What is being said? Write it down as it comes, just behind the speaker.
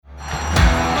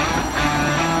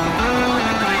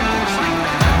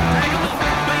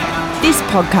This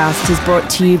podcast is brought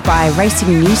to you by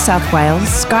Racing New South Wales,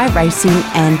 Sky Racing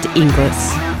and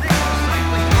Inglis.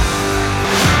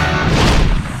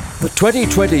 The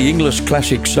 2020 Inglis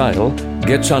Classic Sale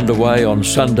gets underway on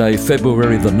Sunday,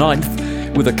 February the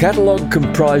 9th, with a catalogue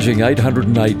comprising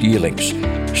 808 yearlings,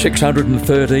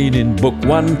 613 in Book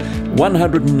 1,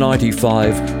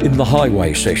 195 in the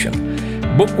Highway session.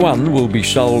 Book 1 will be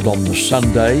sold on the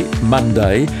Sunday,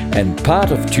 Monday and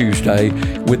part of Tuesday,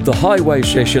 with the Highway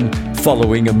session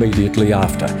following immediately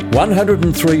after.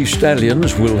 103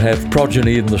 stallions will have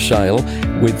progeny in the sale,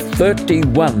 with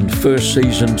 31 first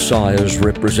season sires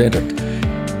represented.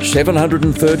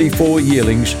 734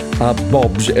 yearlings are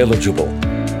Bobs eligible.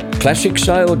 Classic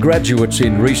sale graduates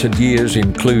in recent years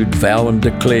include Vow and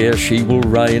Declare, She Will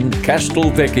Reign, Castel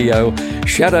Vecchio,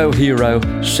 Shadow Hero,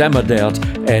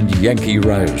 Samadout and Yankee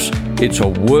Rose. It's a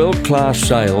world-class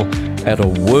sale at a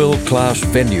world-class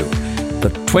venue. The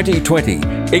 2020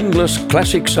 Inglis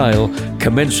Classic Sale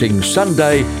commencing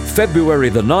Sunday, February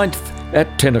the 9th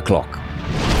at 10 o'clock.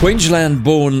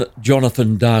 Queensland-born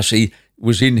Jonathan Darcy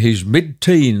was in his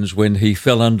mid-teens when he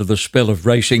fell under the spell of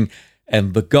racing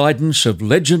and the guidance of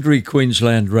legendary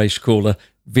Queensland racecaller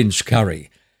Vince Curry.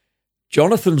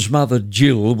 Jonathan's mother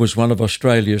Jill was one of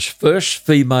Australia's first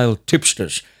female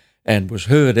tipsters and was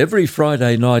heard every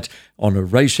Friday night on a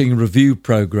racing review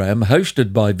program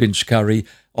hosted by Vince Curry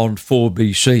on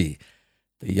 4BC.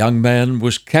 The young man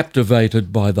was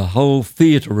captivated by the whole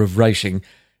theatre of racing,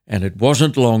 and it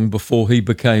wasn't long before he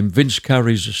became Vince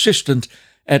Curry's assistant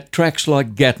at tracks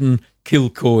like Gatton,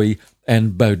 Kilcoy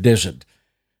and Beaudesert.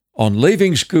 On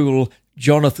leaving school,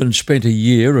 Jonathan spent a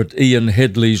year at Ian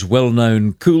Headley's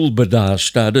well-known Coolbadah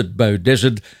stud at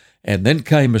Beaudesert, and then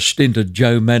came a stint at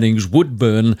Joe Manning's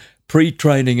Woodburn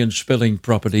pre-training and spelling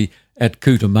property at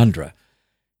Cootamundra.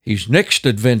 His next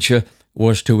adventure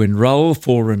was to enrol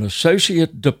for an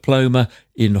associate diploma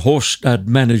in horse stud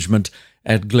management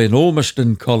at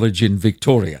Glenormiston College in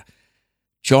Victoria.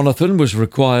 Jonathan was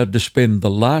required to spend the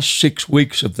last 6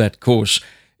 weeks of that course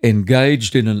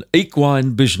engaged in an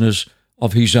equine business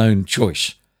of his own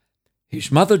choice.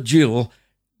 His mother Jill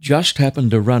just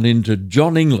happened to run into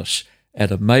John Inglis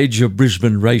at a major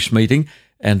Brisbane race meeting,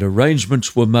 and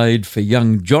arrangements were made for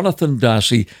young Jonathan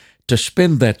Darcy to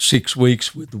spend that 6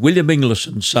 weeks with William Inglis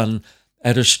and Son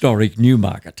at historic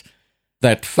Newmarket.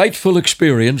 That fateful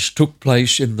experience took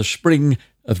place in the spring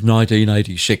of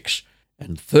 1986,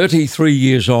 and 33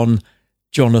 years on,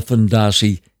 Jonathan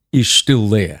Darcy is still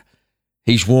there.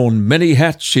 He's worn many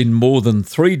hats in more than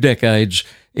 3 decades,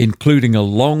 including a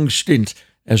long stint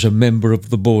as a member of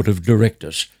the board of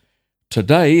directors.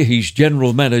 Today, he's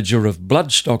General Manager of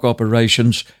Bloodstock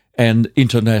Operations and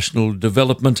International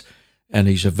Development, and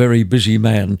he's a very busy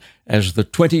man as the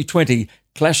 2020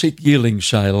 Classic Yearling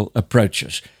Sale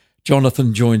approaches.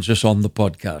 Jonathan joins us on the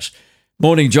podcast.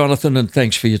 Morning, Jonathan, and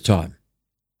thanks for your time.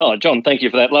 Oh, John, thank you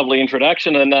for that lovely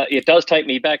introduction. And it does take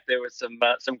me back. There were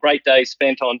some great days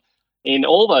spent in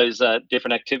all those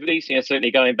different activities.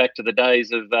 Certainly going back to the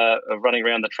days of running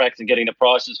around the tracks and getting the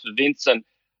prices for Vince, and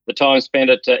the time spent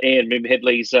at Ian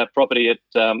Headley's property at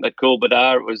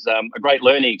Coolbadah. It was a great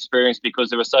learning experience because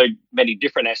there were so many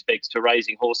different aspects to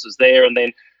raising horses there. And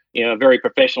then, a very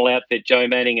professional outfit, Joe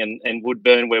Manning and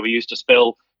Woodburn, where we used to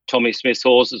spell Tommy Smith's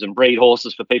horses and breed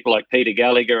horses for people like Peter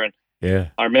Gallagher. And yeah,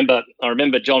 I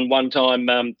remember John, one time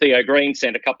Theo Green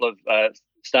sent a couple of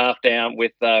staff down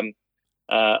with a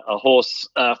horse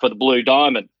for the Blue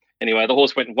Diamond. Anyway, the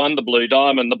horse went and won the Blue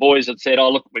Diamond. The boys had said, "Oh,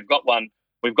 look, we've got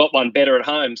one better at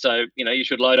home, so you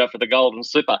should load up for the Golden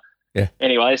Slipper." Yeah.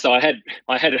 Anyway, so I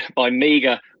had my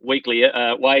meagre weekly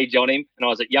wage on him, and I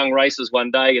was at Young Races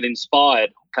one day and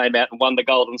Inspired came out and won the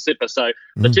Golden Slipper. So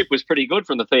the tip was pretty good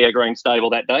from the Theo Green stable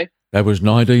that day. That was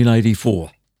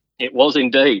 1984. It was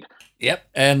indeed. Yep,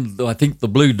 and I think the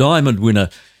Blue Diamond winner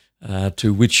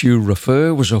to which you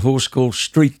refer was a horse called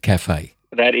Street Cafe.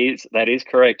 That is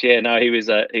correct. Yeah, no, he was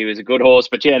a good horse,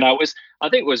 but yeah, no, I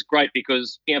think it was great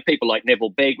because people like Neville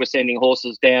Begg were sending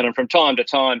horses down, and from time to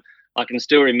time, I can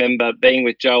still remember being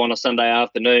with Joe on a Sunday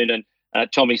afternoon,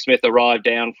 and Tommy Smith arrived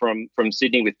down from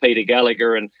Sydney with Peter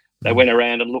Gallagher, and they went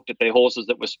around and looked at their horses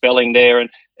that were spelling there, and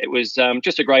it was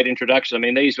just a great introduction. I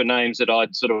mean, these were names that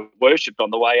I'd sort of worshipped on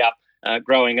the way up.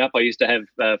 Growing up, I used to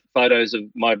have photos of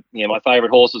my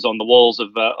favourite horses on the walls of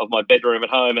my bedroom at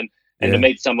home, and to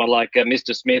meet someone like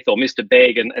Mr. Smith or Mr.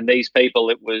 Begg and these people,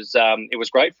 it was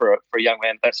great for a young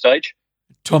man at that stage.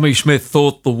 Tommy Smith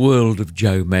thought the world of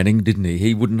Joe Manning, didn't he?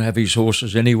 He wouldn't have his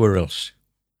horses anywhere else.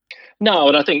 No,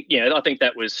 and I think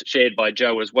that was shared by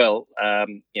Joe as well.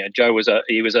 Joe was a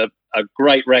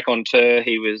great raconteur.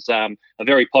 He was a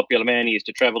very popular man. He used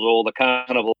to travel to all the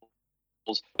carnival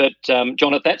But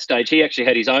John, at that stage, he actually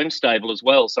had his own stable as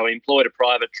well. So he employed a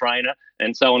private trainer.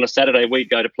 And so on a Saturday, we'd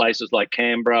go to places like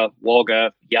Canberra,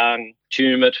 Wagga, Young,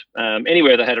 Tumut,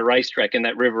 anywhere that had a racetrack in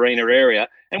that Riverina area.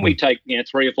 And we'd take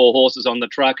 3 or 4 horses on the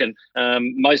truck. And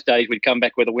most days we'd come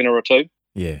back with a winner or two.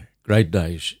 Yeah, great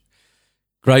days.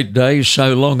 Great days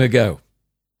so long ago.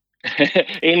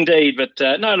 Indeed,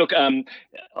 but no, look,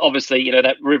 obviously,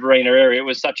 that Riverina area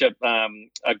was such a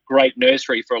great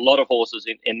nursery for a lot of horses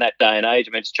in that day and age.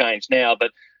 I mean, it's changed now,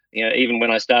 but even when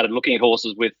I started looking at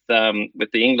horses with the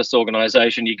Inglis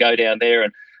organisation, you go down there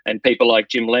and people like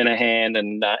Jim Lenihan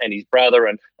and his brother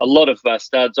and a lot of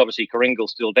studs. Obviously,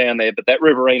 Coringle's still down there, but that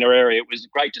Riverina area, it was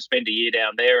great to spend a year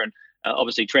down there. And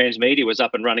obviously, Transmedia was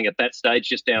up and running at that stage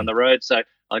just down the road. So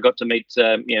I got to meet,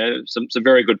 some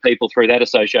very good people through that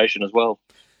association as well.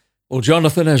 Well,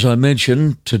 Jonathan, as I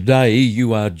mentioned, today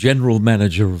you are General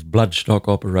Manager of Bloodstock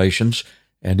Operations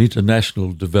and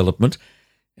International Development,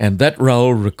 and that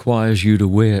role requires you to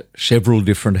wear several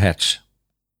different hats.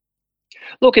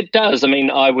 Look, it does. I mean,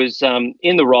 I was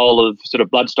in the role of sort of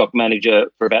bloodstock manager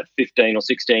for about 15 or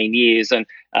 16 years, and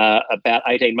about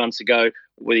 18 months ago,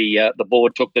 the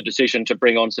board took the decision to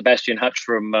bring on Sebastian Hutch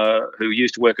from who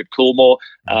used to work at Coolmore,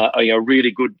 a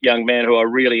really good young man who I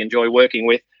really enjoy working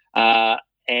with,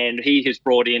 and he has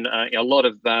brought in a lot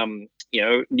of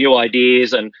new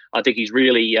ideas, and I think he's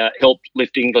really helped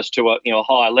lift Inglis to a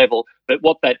higher level. But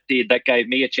what that did, that gave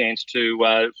me a chance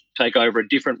to take over a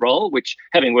different role, which,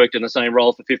 having worked in the same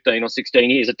role for 15 or 16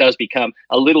 years, it does become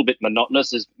a little bit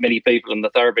monotonous. As many people in the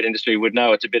thoroughbred industry would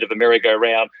know, it's a bit of a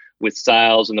merry-go-round with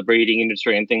sales and the breeding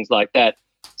industry and things like that.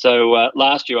 So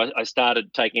last year I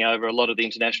started taking over a lot of the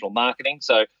international marketing.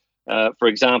 So, for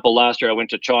example, last year I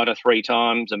went to China 3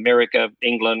 times, America,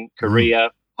 England,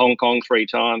 Korea, Hong Kong 3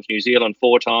 times, New Zealand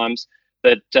 4 times.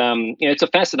 But it's a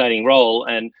fascinating role,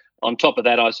 and on top of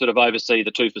that, I sort of oversee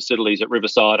the 2 facilities at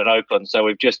Riverside and Oakland. So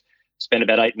we've just spent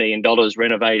about $8 million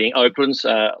renovating Oakland's,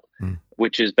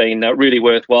 which has been really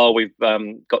worthwhile. We've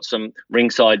got some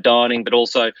ringside dining, but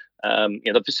also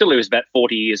the facility was about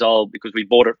 40 years old because we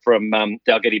bought it from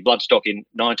Dalgety Bloodstock in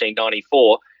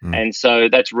 1994, and so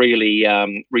that's really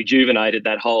rejuvenated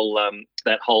that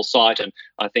whole site. And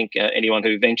I think anyone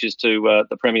who ventures to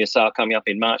the Premier Sale coming up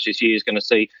in March this year is going to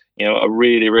see a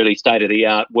really, really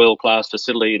state-of-the-art, world-class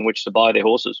facility in which to buy their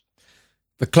horses.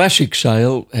 The Classic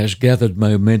Sale has gathered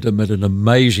momentum at an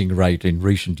amazing rate in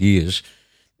recent years.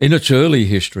 In its early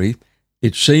history,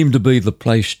 it seemed to be the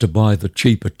place to buy the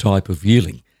cheaper type of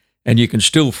yearling. And you can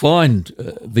still find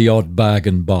the odd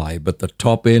bargain buy, but the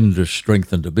top end has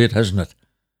strengthened a bit, hasn't it?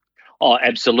 Oh,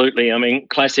 absolutely. I mean,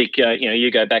 Classic,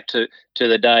 you go back to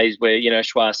the days where,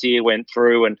 Choisir went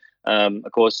through and,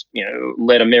 of course,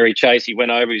 led a merry chase. He went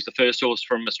over. He was the first horse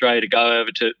from Australia to go over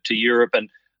to Europe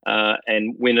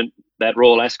and win that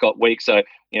Royal Ascot week. So,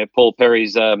 Paul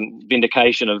Perry's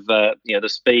vindication of, the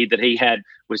speed that he had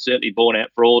was certainly borne out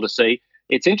for all to see.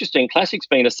 It's interesting. Classic's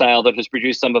been a sale that has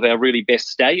produced some of our really best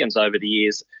stallions over the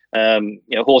years.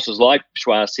 Horses like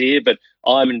Choisir, but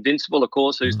I'm Invincible, of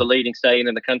course, who's the leading stallion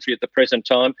in the country at the present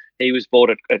time. He was bought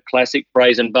at Classic.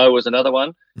 Brazen Bow was another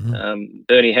one.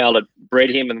 Bernie Howlett bred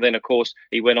him, and then, of course,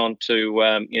 he went on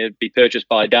to be purchased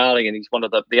by Darling, and he's one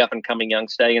of the up-and-coming young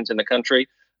stallions in the country.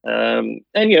 And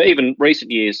even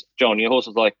recent years, John,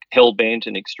 horses like Hellbent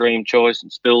and Extreme Choice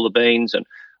and Spill the Beans and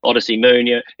Odyssey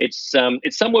Moon, it's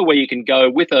somewhere where you can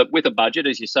go with a budget,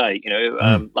 as you say.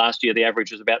 Last year the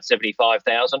average was about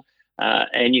 75,000,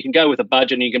 and you can go with a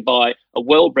budget and you can buy a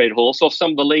well-bred horse off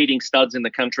some of the leading studs in the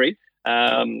country,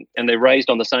 and they're raised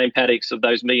on the same paddocks of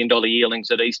those $1 million yearlings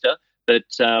at Easter. But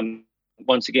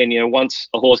once again, once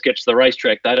a horse gets to the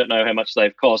racetrack, they don't know how much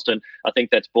they've cost, and I think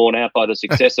that's borne out by the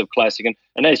success of Classic.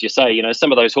 And as you say,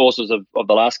 some of those horses of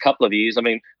the last couple of years, I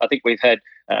mean, I think we've had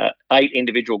 8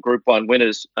 individual Group 1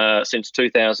 winners since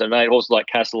 2008, horses like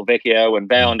Castle Vecchio and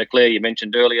Bow and Declare, you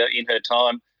mentioned earlier, in her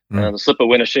time. The slipper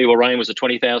winner, She Will Reign, was a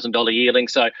 $20,000 yearling.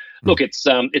 So, look, it's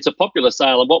a popular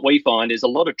sale, and what we find is a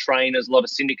lot of trainers, a lot of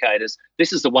syndicators,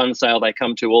 this is the one sale they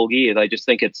come to all year. They just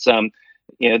think it's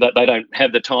that they don't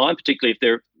have the time, particularly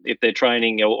if they're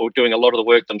training or doing a lot of the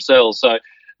work themselves. So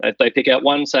if they pick out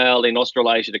one sale in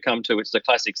Australasia to come to, it's the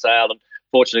Classic Sale, and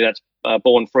fortunately that's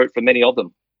borne fruit for many of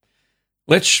them.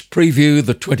 Let's preview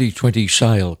the 2020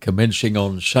 sale commencing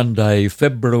on Sunday,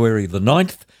 February the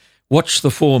 9th. What's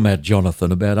the format,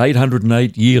 Jonathan? About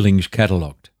 808 yearlings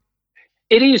catalogued.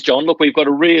 It is, John. Look, we've got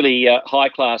a really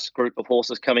high-class group of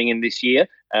horses coming in this year.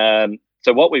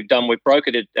 So what we've done, we've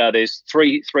brokered it. There's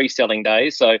three selling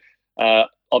days. So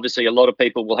obviously a lot of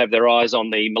people will have their eyes on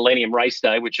the Millennium Race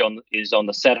Day, which is on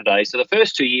the Saturday. So the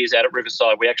first 2 years out at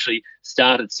Riverside, we actually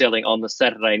started selling on the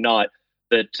Saturday night.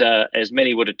 But as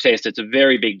many would attest, it's a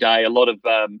very big day. A lot of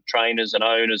trainers and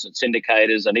owners and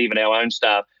syndicators and even our own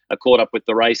staff are caught up with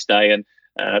the race day. And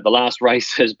the last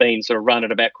race has been sort of run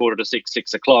at about 5:45,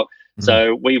 6 o'clock.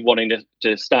 So we wanting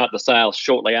to start the sales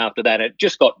shortly after that. It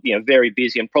just got very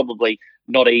busy and probably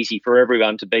not easy for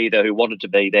everyone to be there who wanted to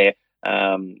be there.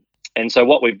 And so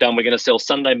what we've done, we're going to sell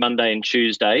Sunday, Monday and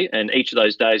Tuesday. And each of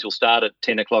those days will start at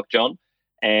 10 o'clock, John.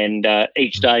 And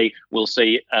each day we'll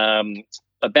see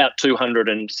about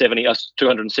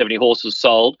 270 horses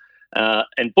sold.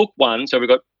 And book one, so we've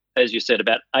got, as you said,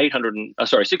 about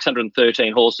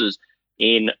 613 horses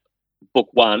in book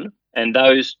one. And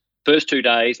those first 2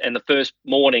 days and the first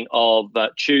morning of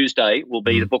Tuesday will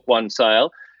be the book one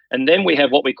sale. And then we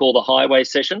have what we call the highway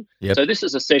session. Yep. So this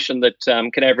is a session that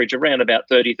can average around about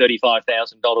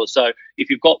 $35,000. So if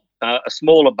you've got a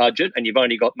smaller budget and you've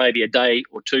only got maybe a day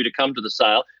or two to come to the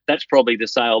sale, that's probably the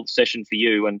sale session for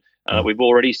you. And we've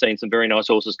already seen some very nice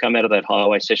horses come out of that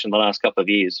highway session the last couple of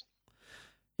years.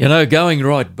 Going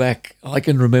right back, I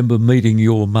can remember meeting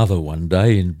your mother one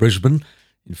day in Brisbane.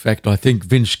 In fact, I think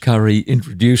Vince Curry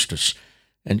introduced us.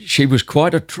 And she was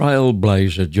quite a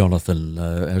trailblazer, Jonathan,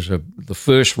 as the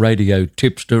first radio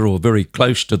tipster, or very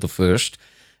close to the first.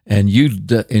 And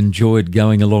you'd enjoyed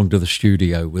going along to the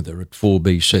studio with her at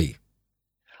 4BC.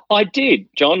 I did,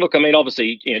 John. Look, I mean,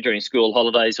 obviously, during school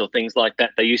holidays or things like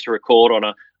that, they used to record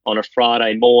on a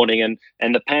Friday morning,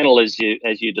 and the panel, as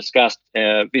you discussed,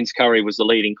 Vince Curry was the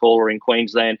leading caller in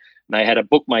Queensland. And they had a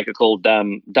bookmaker called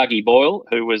Dougie Boyle,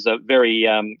 who was very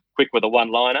quick with a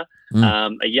one-liner.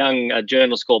 A young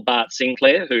journalist called Bart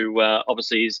Sinclair, who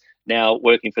obviously is now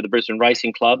working for the Brisbane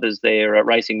Racing Club as their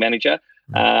racing manager,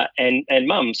 and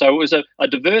Mum. So it was a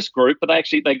diverse group, but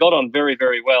they got on very,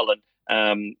 very well.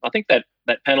 And I think that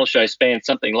panel show spanned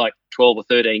something like 12 or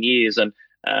 13 years, and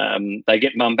they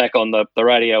get Mum back on the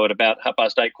radio at about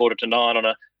 8:30,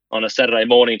 9:15 on a Saturday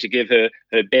morning to give her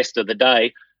best of the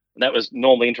day. And that was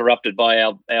normally interrupted by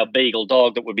our beagle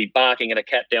dog that would be barking at a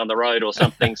cat down the road or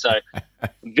something. So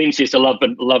Vince used to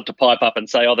love to pipe up and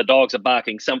say, "Oh, the dogs are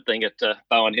barking something at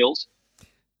Bowen Hills."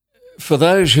 For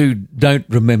those who don't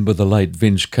remember the late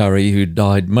Vince Curry, who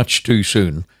died much too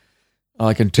soon,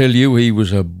 I can tell you he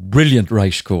was a brilliant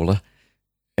race caller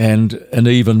and an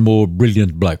even more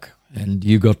brilliant bloke. And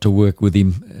you got to work with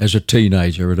him as a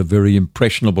teenager at a very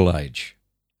impressionable age.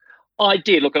 I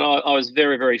did. Look, and I was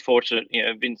very, very fortunate.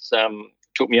 Vince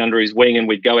took me under his wing, and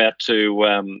we'd go out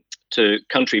to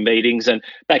country meetings. And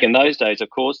back in those days,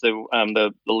 of course,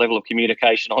 the level of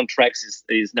communication on tracks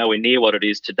is nowhere near what it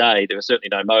is today. There were certainly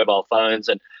no mobile phones,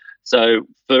 and so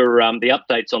for the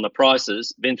updates on the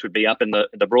prices, Vince would be up in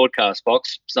the broadcast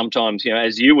box. Sometimes,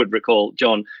 as you would recall,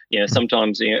 John,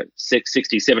 sometimes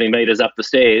 60, 70 metres up the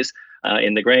stairs.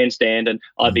 In the grandstand, and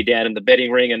I'd be down in the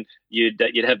betting ring, and you'd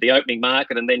have the opening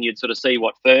market, and then you'd sort of see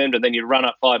what firmed, and then you'd run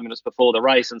up 5 minutes before the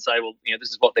race and say, well,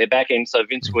 this is what they're backing. So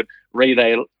Vince would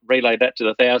relay that to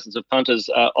the thousands of punters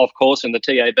off course in the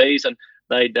TABs, and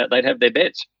they'd have their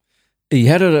bets. He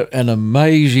had an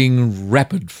amazing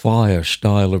rapid-fire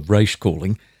style of race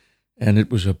calling, and it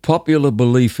was a popular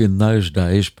belief in those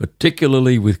days,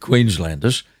 particularly with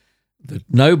Queenslanders, that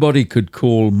nobody could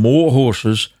call more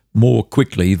horses more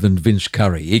quickly than Vince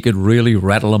Curry. He could really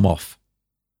rattle them off.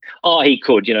 Oh, he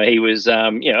could. He was,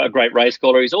 a great race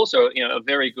caller. He's also, a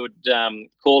very good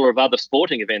caller of other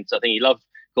sporting events. I think he loved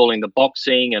calling the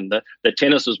boxing, and the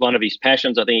tennis was one of his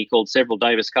passions. I think he called several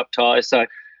Davis Cup ties. So,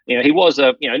 he was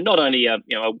not only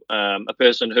a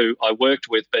person who I worked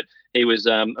with, but he was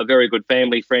a very good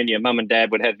family friend. Mum and Dad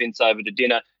would have Vince over to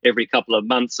dinner every couple of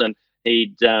months, and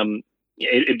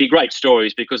it'd be great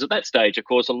stories, because at that stage, of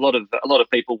course, a lot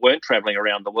of people weren't travelling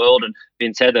around the world, and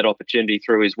Vince had that opportunity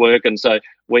through his work, and so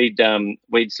we'd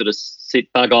sort of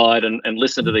sit bug-eyed and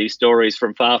listen to these stories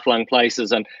from far-flung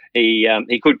places, and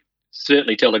he could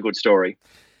certainly tell a good story.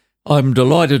 I'm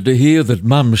delighted to hear that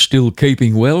Mum's still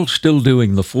keeping well, still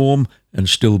doing the form, and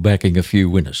still backing a few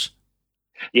winners.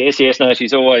 Yes, no,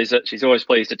 she's always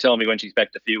pleased to tell me when she's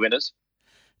backed a few winners.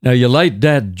 Now, your late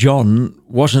dad, John,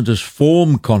 wasn't as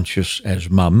form-conscious as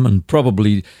Mum, and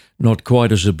probably not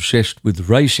quite as obsessed with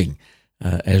racing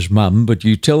as Mum, but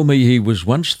you tell me he was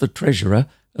once the treasurer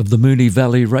of the Moonee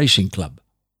Valley Racing Club.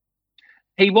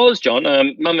 He was, John.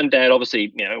 Mum and Dad,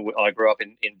 obviously, I grew up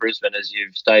in Brisbane, as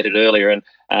you've stated earlier, and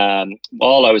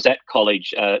while I was at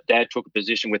college, Dad took a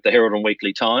position with the Herald and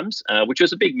Weekly Times, which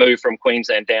was a big move from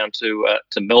Queensland down to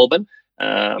Melbourne.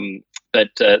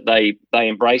 But they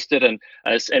embraced it, and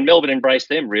Melbourne embraced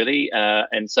them, really.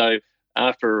 And so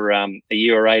after a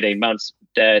year or 18 months,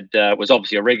 Dad was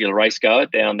obviously a regular race goer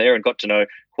down there and got to know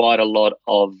quite a lot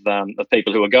of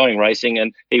people who were going racing.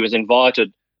 And he was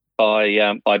invited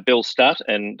by Bill Stutt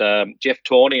and Jeff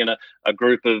Tawney and a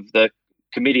group of the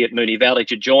committee at Moonee Valley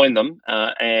to join them.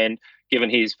 And given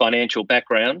his financial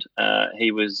background,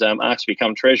 he was asked to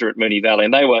become treasurer at Moonee Valley,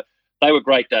 and they were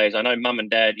great days. I know Mum and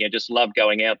Dad, just loved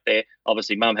going out there.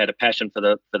 Obviously, Mum had a passion for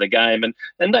the game,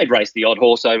 and they'd raced the odd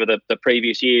horse over the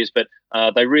previous years, but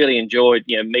they really enjoyed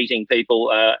meeting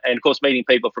people, and of course meeting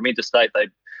people from interstate. They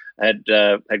had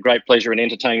great pleasure in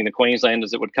entertaining the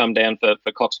Queenslanders that would come down for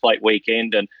Cox Plate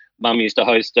weekend, and Mum used to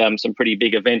host some pretty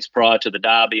big events prior to the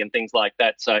Derby and things like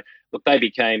that. So look, they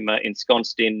became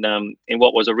ensconced in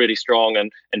what was a really strong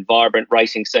and vibrant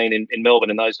racing scene in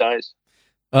Melbourne in those days.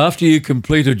 After you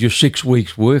completed your 6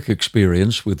 weeks work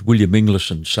experience with William Inglis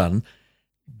and Son,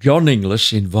 John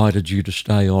Inglis invited you to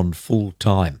stay on full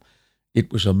time.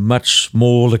 It was a much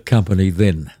smaller company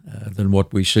then than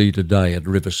what we see today at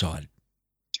Riverside.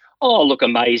 Oh, look,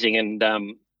 amazing. And,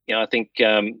 I think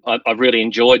I've really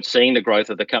enjoyed seeing the growth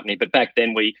of the company. But back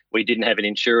then we didn't have an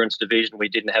insurance division. We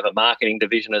didn't have a marketing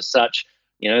division as such.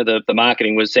 The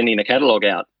marketing was sending a catalogue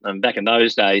out. Back in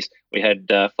those days, we had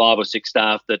 5 or 6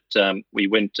 staff that we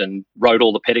went and wrote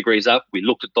all the pedigrees up. We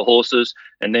looked at the horses,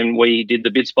 and then we did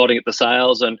the bid spotting at the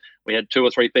sales. And we had 2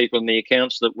 or 3 people in the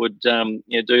accounts that would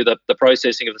do the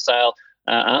processing of the sale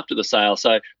after the sale.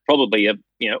 So probably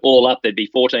all up, there'd be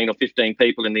 14 or 15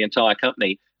 people in the entire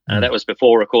company. That was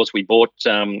before, of course, we bought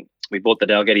the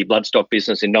Dalgety Bloodstock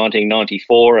business in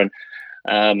 1994, and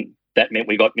that meant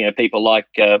we got people like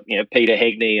Peter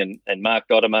Hegney and Mark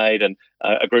Doddermaid and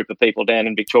a group of people down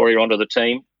in Victoria onto the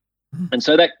team, and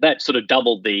so that sort of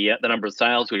doubled the number of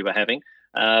sales we were having.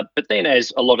 But then,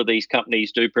 as a lot of these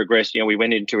companies do progress, we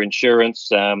went into insurance.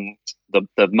 The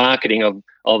marketing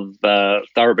of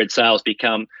thoroughbred sales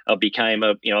became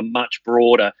a much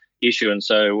broader issue, and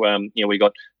so we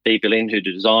got people in who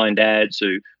designed ads,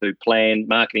 who planned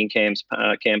marketing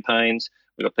campaigns.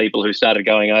 We got people who started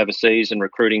going overseas and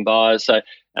recruiting buyers. So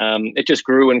it just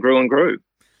grew and grew and grew.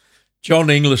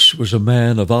 John Inglis was a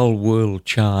man of old-world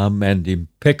charm and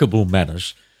impeccable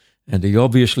manners, and he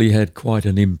obviously had quite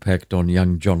an impact on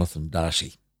young Jonathan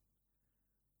Darcy.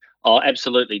 Oh,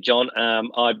 absolutely, John.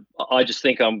 I just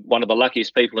think I'm one of the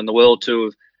luckiest people in the world to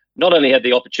have not only had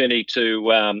the opportunity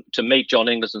to meet John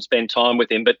Inglis and spend time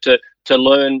with him, but to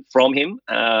learn from him.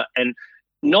 And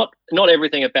not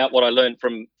everything about what I learned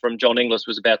from John Inglis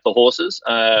was about the horses.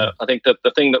 I think that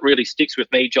the thing that really sticks with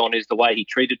me, John, is the way he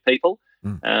treated people.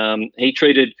 He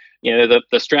treated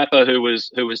the strapper who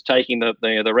was taking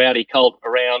the rowdy colt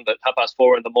around at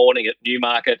 4:30 in the morning at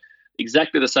Newmarket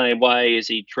exactly the same way as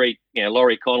he'd treat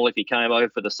Laurie Connell if he came over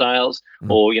for the sales,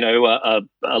 or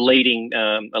a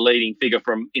leading figure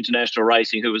from international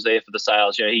racing who was there for the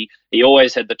sales. He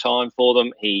always had the time for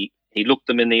them. He looked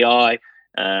them in the eye.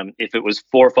 If it was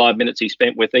 4 or 5 minutes he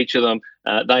spent with each of them,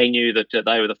 they knew that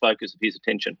they were the focus of his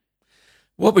attention.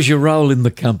 What was your role in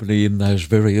the company in those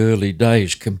very early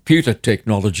days? Computer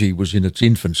technology was in its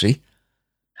infancy.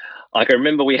 I can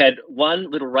remember we had one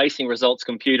little racing results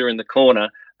computer in the corner,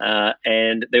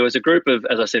 and there was a group of,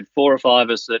 as I said, 4 or 5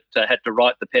 of us that had to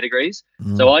write the pedigrees.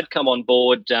 So I'd come on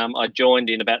board. I joined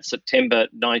in about September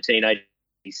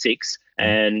 1986,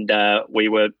 and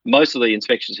most of the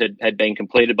inspections had been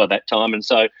completed by that time, and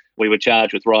so we were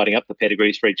charged with writing up the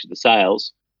pedigrees for each of the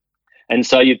sales. And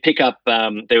so you'd pick up,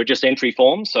 they were just entry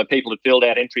forms, so people had filled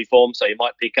out entry forms. So you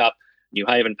might pick up New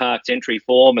Haven Park's entry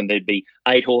form, and there'd be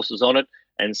 8 horses on it.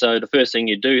 And so the first thing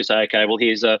you'd do is say, okay, well,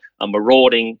 here's a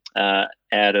marauding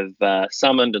out of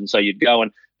Summoned. And so you'd go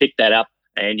and pick that up,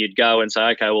 and you'd go and say,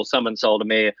 okay, well, Summoned sold a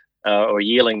mare or a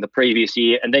yearling the previous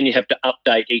year. And then you have to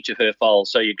update each of her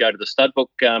foals. So you'd go to the stud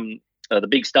book, the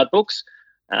big stud books,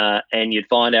 and you'd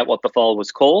find out what the foal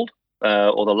was called,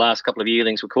 or the last couple of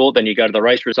yearlings were called. Then you go to the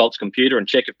race results computer and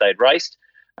check if they'd raced.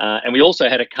 And we also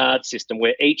had a card system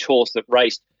where each horse that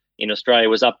raced in Australia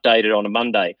was updated on a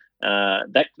Monday.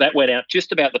 That went out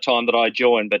just about the time that I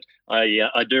joined, but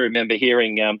I do remember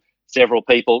hearing several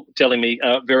people telling me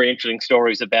very interesting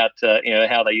stories about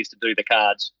how they used to do the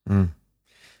cards.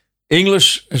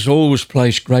 Inglis has always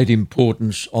placed great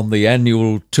importance on the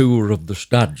annual tour of the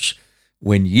studs,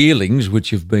 when yearlings which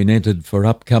have been entered for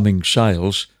upcoming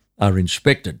sales are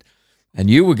inspected, and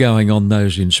you were going on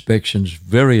those inspections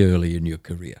very early in your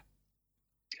career.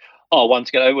 Oh, once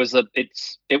again, it was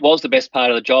the best part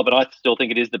of the job, and I still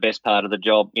think it is the best part of the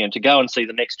job. To go and see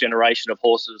the next generation of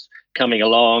horses coming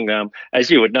along. As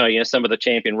you would know, some of the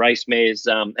champion race mares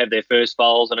have their first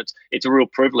foals, and it's a real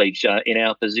privilege in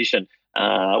our position,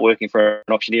 working for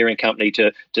an auctioneering company,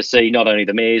 to see not only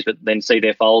the mares but then see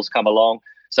their foals come along.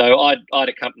 So I'd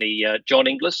accompany John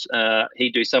Inglis.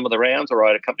 He'd do some of the rounds, or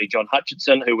I'd accompany John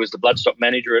Hutchinson, who was the bloodstock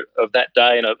manager of that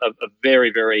day, and a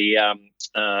very, very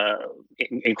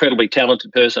incredibly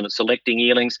talented person at selecting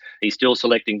yearlings. He's still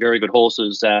selecting very good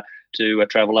horses to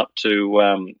travel up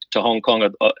to Hong Kong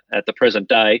at the present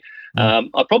day.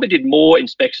 I probably did more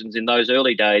inspections in those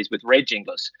early days with Reg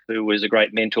Inglis, who was a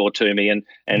great mentor to me.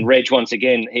 And Reg, once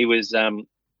again, he was a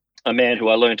man who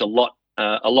I learnt a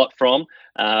lot from.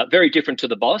 Very different to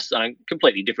the boss,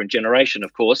 completely different generation,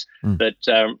 of course. But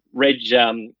Reg,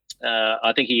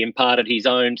 I think he imparted his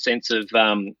own sense of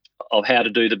how to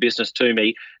do the business to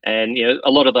me, and a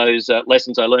lot of those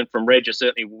lessons I learned from Reg are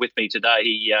certainly with me today.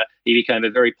 He became a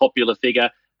very popular figure,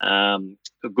 a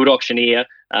good auctioneer,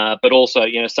 but also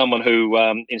someone who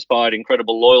inspired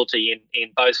incredible loyalty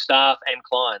in both staff and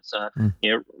clients.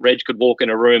 Reg could walk in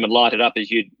a room and light it up, as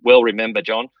you'd well remember,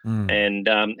 John. And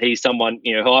he's someone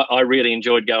who I really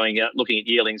enjoyed going out looking at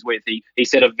yearlings with. He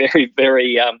set a very,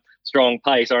 very strong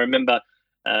pace. I remember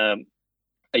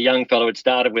a young fellow had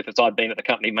started with us. I'd been at the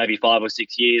company maybe 5 or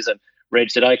 6 years, and Reg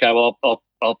said, "Okay, well,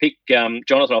 I'll pick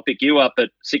Jonathan. I'll pick you up at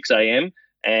 6 a.m.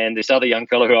 And this other young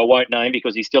fellow, who I won't name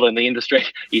because he's still in the industry,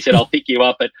 he said, I'll pick you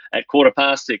up at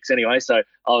 6:15 anyway." So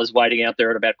I was waiting out there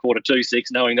at about 6:45,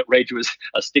 knowing that Reg was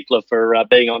a stickler for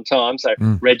being on time. So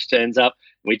Reg turns up.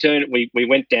 We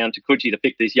went down to Coogee to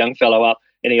pick this young fellow up.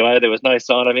 Anyway, there was no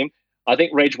sign of him. I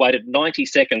think Reg waited 90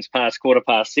 seconds past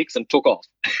 6:15 and took off.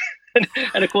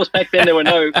 And of course, back then there were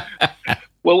no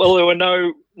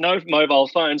mobile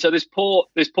phones. So this poor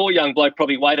young bloke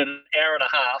probably waited an hour and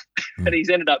a half, and he's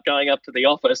ended up going up to the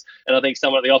office. And I think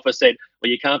someone at the office said, "Well,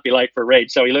 you can't be late for Reg."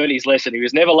 So he learned his lesson. He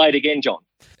was never late again, John.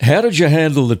 How did you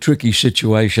handle the tricky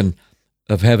situation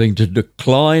of having to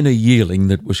decline a yearling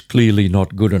that was clearly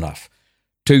not good enough?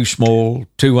 Too small,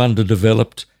 too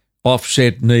underdeveloped,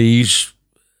 offset knees,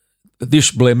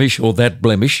 this blemish or that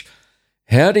blemish.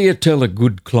 How do you tell a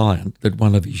good client that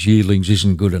one of his yearlings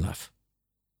isn't good enough?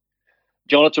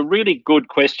 John, it's a really good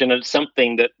question, and it's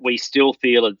something that we still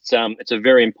feel it's a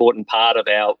very important part of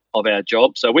our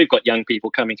job. So we've got young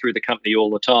people coming through the company all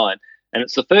the time, and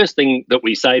it's the first thing that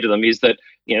we say to them is that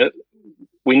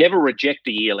we never reject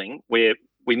a yearling. We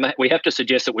have to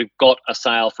suggest that we've got a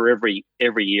sale for every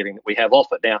yearling that we have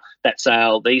offered. Now, that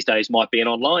sale these days might be an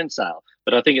online sale,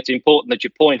 but I think it's important that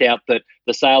you point out that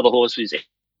the sale the horse is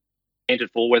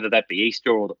entered for, whether that be Easter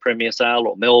or the Premier Sale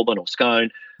or Melbourne or Scone,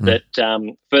 that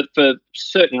for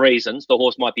certain reasons the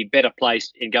horse might be better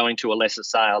placed in going to a lesser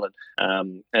sale.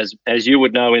 And as you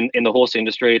would know in the horse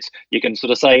industry, you can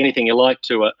sort of say anything you like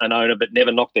to an owner but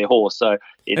never knock their horse. So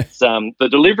it's the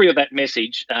delivery of that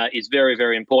message is very,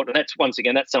 very important.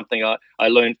 And that's something I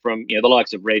learned from the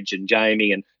likes of Reg and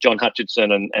Jamie and John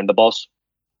Hutchinson and the boss.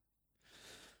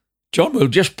 John, we'll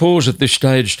just pause at this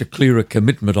stage to clear a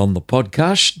commitment on the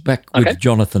podcast. Back with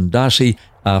Jonathan Darcy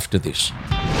after this.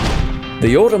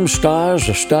 The autumn stars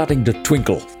are starting to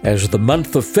twinkle as the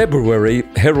month of February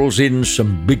heralds in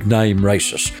some big-name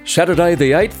races. Saturday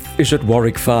the 8th is at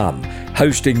Warwick Farm,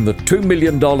 hosting the $2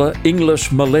 million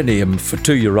Inglis Millennium for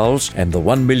 2-year-olds and the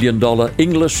 $1 million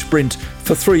Inglis Sprint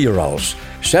for 3-year-olds.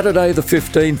 Saturday the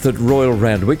 15th at Royal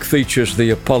Randwick features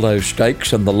the Apollo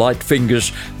Stakes and the Light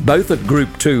Fingers, both at Group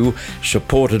 2,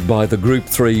 supported by the Group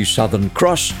 3 Southern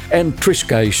Cross and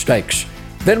Triscay Stakes.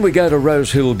 Then we go to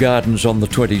Rosehill Gardens on the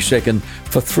 22nd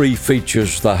for 3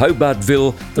 features, the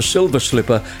Hobartville, the Silver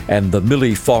Slipper and the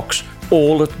Millie Fox,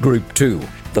 all at Group 2.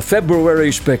 The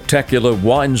February Spectacular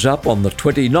winds up on the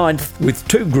 29th with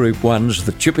 2 Group 1s,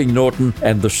 the Chipping Norton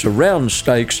and the Surround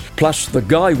Stakes, plus the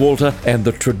Guy Walter and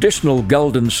the traditional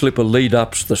Golden Slipper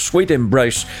lead-ups, the Sweet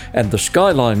Embrace and the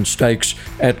Skyline Stakes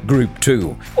at Group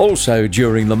 2. Also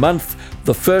during the month,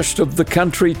 the first of the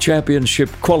Country Championship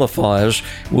qualifiers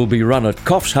will be run at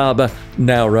Coffs Harbour,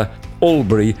 Nowra,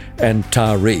 Albury and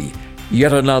Taree.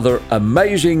 Yet another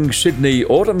amazing Sydney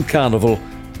Autumn Carnival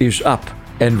is up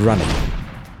and running.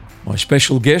 My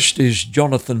special guest is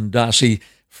Jonathan Darcy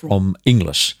from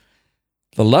Inglis.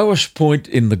 The lowest point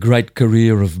in the great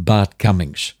career of Bart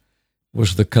Cummings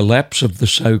was the collapse of the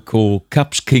so-called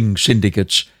Cups King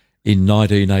Syndicates in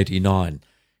 1989,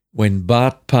 when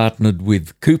Bart partnered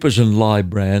with Coopers and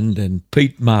Lybrand and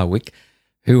Pete Marwick,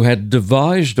 who had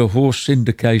devised a horse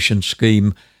syndication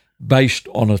scheme based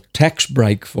on a tax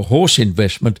break for horse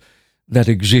investment that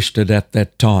existed at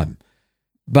that time.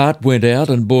 Bart went out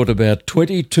and bought about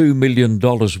 $22 million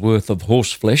worth of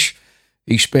horse flesh.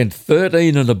 He spent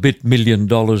 $13 and a bit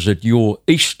million at your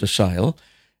Easter sale,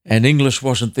 and Inglis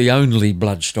wasn't the only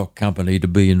bloodstock company to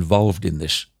be involved in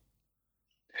this.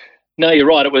 No, you're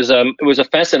right. It was a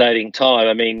fascinating time.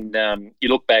 I mean, you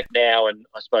look back now, and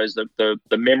I suppose the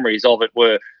memories of it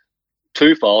were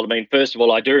twofold. I mean, first of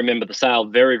all, I do remember the sale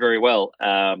very, very well.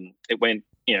 It went,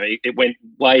 it went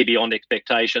way beyond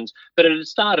expectations. But it had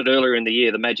started earlier in the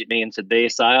year. The Magic Millions had their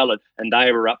sale, and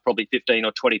they were up probably 15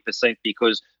 or 20%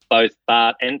 because both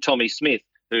Bart and Tommy Smith,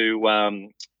 who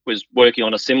was working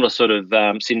on a similar sort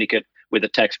of syndicate with a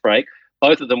tax break,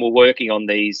 both of them were working on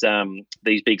these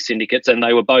big syndicates, and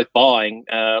they were both buying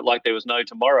like there was no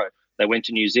tomorrow. They went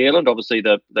to New Zealand. Obviously,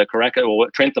 the Karaka or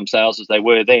Trentham sales, as they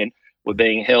were then, were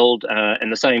being held,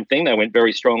 and the same thing. They went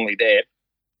very strongly there.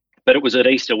 But it was at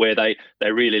Easter where they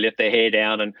really let their hair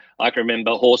down, and I can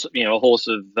remember a horse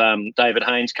of David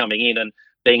Haynes coming in and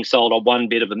being sold on one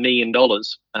bid of $1 million,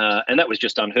 and that was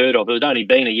just unheard of. It had only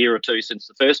been a year or two since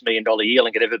the first $1 million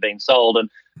yearling had ever been sold, and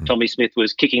Tommy Smith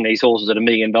was kicking these horses at $1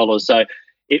 million. So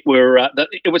it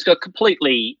was a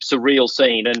completely surreal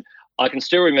scene, and I can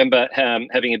still remember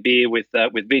having a beer with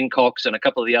Vin Cox and a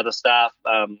couple of the other staff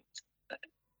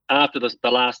after the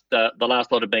last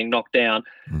lot had been knocked down,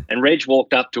 and Reg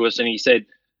walked up to us and he said,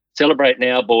 "Celebrate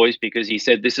now, boys," because he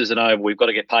said, "This isn't over. We've got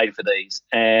to get paid for these."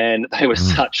 And they were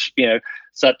such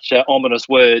ominous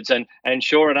words. And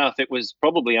sure enough, it was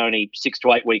probably only 6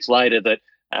 to 8 weeks later that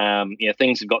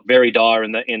things had got very dire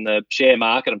in the share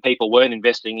market, and people weren't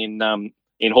investing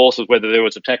in horses, whether there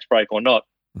was a tax break or not.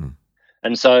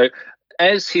 And so,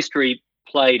 as history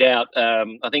played out,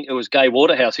 I think it was Gay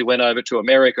Waterhouse who went over to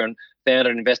America and found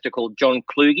an investor called John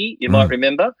Kluge, you might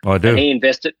remember. I do. And he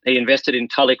invested in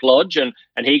Tulloch Lodge, and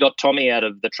he got Tommy out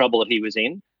of the trouble that he was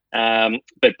in.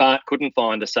 But Bart couldn't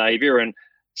find a saviour, and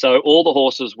so all the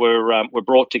horses were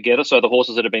brought together. So the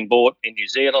horses that had been bought in New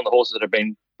Zealand, the horses that had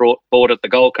been bought at the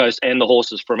Gold Coast, and the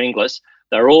horses from Inglis,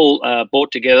 they were all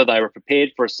bought together. They were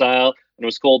prepared for a sale, and it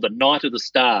was called the Night of the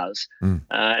Stars, and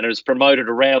it was promoted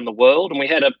around the world. And we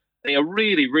had a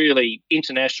really, really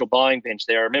international buying bench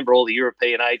there. I remember all the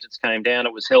European agents came down.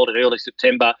 It was held in early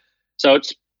September. So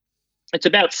it's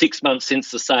about 6 months since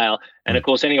the sale. And, of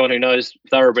course, anyone who knows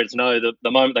thoroughbreds know that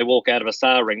the moment they walk out of a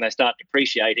sale ring, they start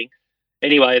depreciating.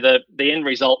 Anyway, the end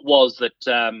result was that,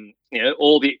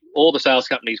 all the sales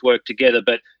companies worked together,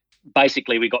 but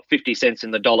basically we got 50 cents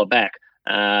in the dollar back.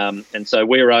 And so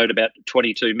we were owed about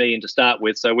 $22 million to start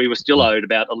with. So we were still owed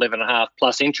about 11.5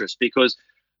 plus interest, because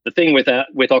the thing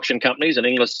with auction companies, and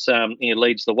Inglis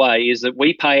leads the way, is that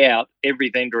we pay out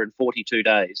every vendor in 42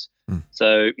 days.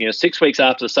 So 6 weeks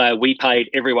after the sale, we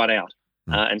paid everyone out,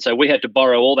 and so we had to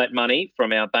borrow all that money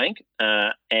from our bank,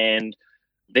 and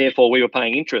therefore we were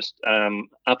paying interest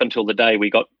up until the day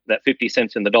we got that 50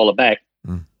 cents in the dollar back.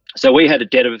 So we had a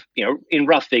debt of in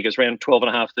rough figures around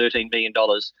 $12.5, $13 million.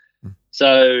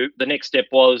 So the next step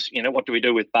was what do we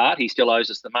do with Bart? He still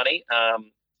owes us the money.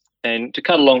 And to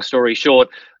cut a long story short,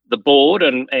 the board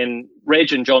and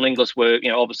Reg and John Inglis were,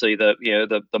 obviously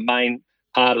the main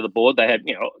part of the board. They had,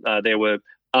 there were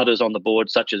others on the board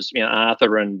such as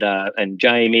Arthur and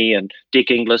Jamie and Dick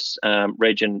Inglis,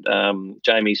 Reg and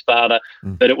Jamie's father.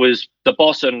 But it was the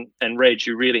boss and Reg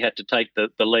who really had to take the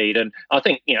lead. And I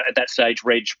think at that stage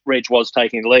Reg was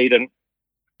taking the lead, and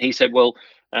he said, well,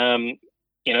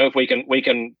 if we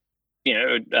can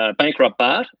bankrupt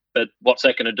Bart. But what's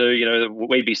that going to do?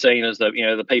 We'd be seen as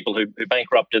the people who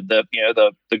bankrupted the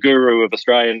guru of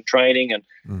Australian training,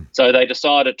 and so they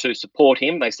decided to support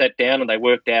him. They sat down and they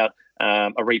worked out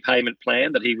a repayment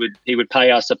plan that he would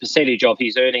pay us a percentage of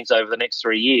his earnings over the next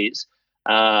 3 years.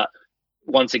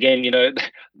 Once again,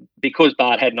 because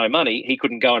Bart had no money, he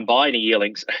couldn't go and buy any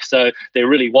yearlings, so there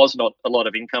really was not a lot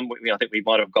of income. I think we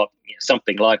might have got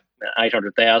something like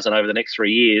 $800,000 over the next 3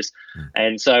 years,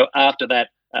 and so after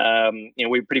that.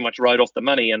 We pretty much wrote off the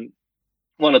money. And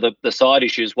one of the side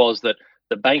issues was that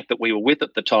the bank that we were with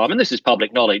at the time, and this is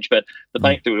public knowledge, but the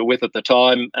bank that we were with at the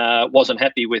time wasn't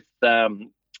happy with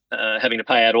having to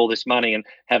pay out all this money and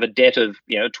have a debt of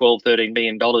 $12-13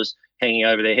 million hanging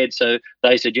over their head. So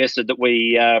they suggested that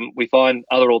we find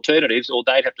other alternatives, or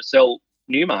they'd have to sell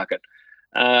Newmarket.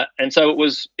 And so it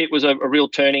was a real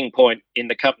turning point in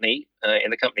the company,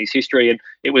 in the company's history. And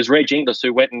it was Reg Inglis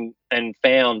who went and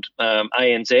found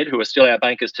ANZ, who are still our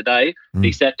bankers today.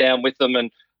 He sat down with them,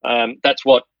 and that's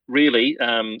what really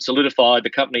solidified the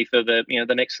company for the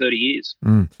next 30 years.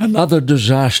 Another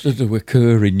disaster to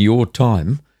occur in your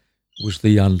time was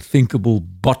the unthinkable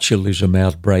botulism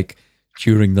outbreak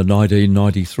during the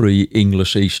 1993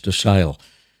 Inglis Easter sale.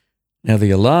 Now,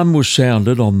 the alarm was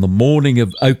sounded on the morning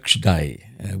of Oaks Day,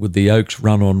 with the Oaks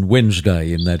run on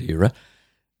Wednesday in that era,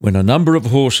 when a number of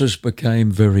horses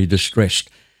became very distressed.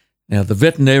 Now, the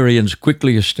veterinarians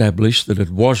quickly established that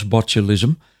it was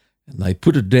botulism, and they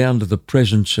put it down to the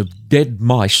presence of dead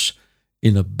mice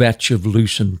in a batch of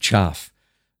loosened chaff,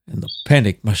 and the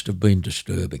panic must have been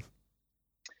disturbing.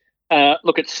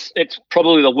 Look, it's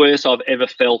probably the worst I've ever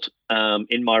felt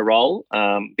in my role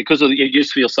because you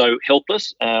just feel so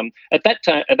helpless. At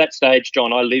that stage,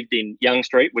 John, I lived in Young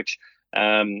Street, which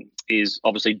is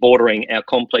obviously bordering our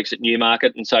complex at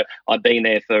Newmarket, and so I'd been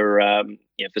there for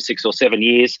 6 or 7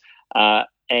 years.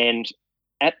 And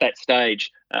at that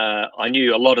stage, I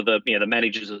knew a lot of the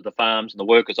managers of the farms and the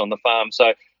workers on the farm.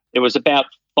 So it was about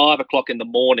 5 o'clock in the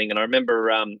morning, and I remember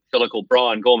a fellow called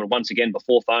Brian Gorman, once again,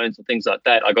 before phones and things like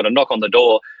that, I got a knock on the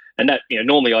door, and that,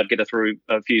 normally I'd get through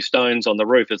a few stones on the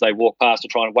roof as they walked past to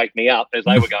try and wake me up as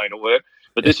they were going to work.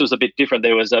 But this was a bit different.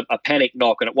 There was a panic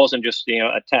knock, and it wasn't just,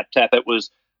 a tap. It was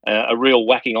a real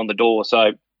whacking on the door.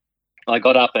 So I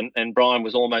got up, and Brian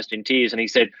was almost in tears, and he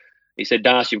said,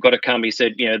 "Das, you've got to come." He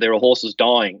said, there are horses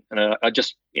dying. And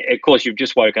of course, you've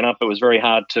just woken up. It was very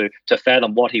hard to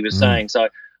fathom what he was saying. So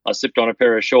I slipped on a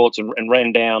pair of shorts and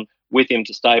ran down with him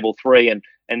to stable 3.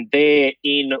 And there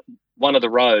in one of the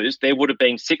rows, there would have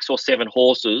been 6 or 7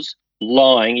 horses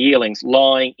yearlings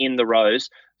lying in the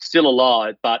rows, still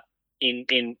alive, but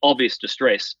in obvious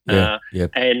distress.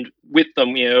 And with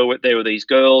them, there were these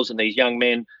girls and these young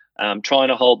men trying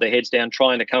to hold their heads down,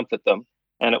 trying to comfort them.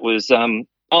 And it was, it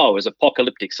was an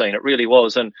apocalyptic scene. It really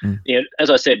was. And,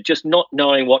 as I said, just not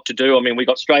knowing what to do. I mean, we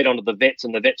got straight onto the vets,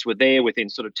 and the vets were there within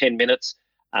sort of 10 minutes.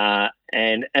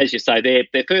 And as you say,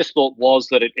 their first thought was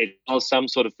that it was some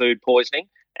sort of food poisoning,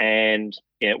 and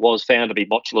it was found to be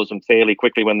botulism fairly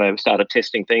quickly when they started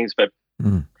testing things. But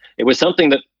it was something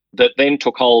that then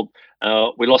took hold.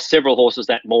 We lost several horses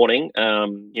that morning.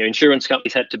 Insurance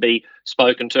companies had to be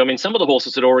spoken to. I mean, some of the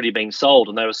horses had already been sold,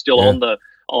 and they were still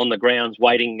on the grounds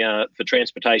waiting for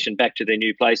transportation back to their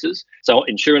new places. So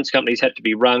insurance companies had to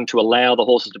be rung to allow the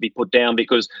horses to be put down,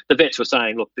 because the vets were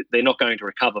saying, look, they're not going to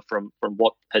recover from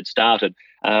what had started.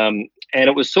 And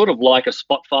it was sort of like a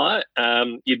spot fire.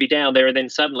 You'd be down there, and then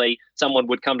suddenly someone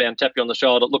would come down, tap you on the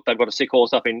shoulder. Look, they've got a sick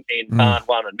horse up in barn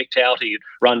 1, and Mick Towty would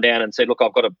run down and said, look,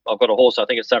 I've got a horse. I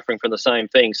think it's suffering from the same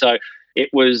thing. So it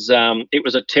was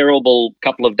a terrible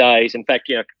couple of days. In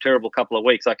fact, terrible couple of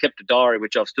weeks. I kept a diary,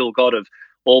 which I've still got, of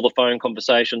all the phone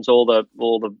conversations, all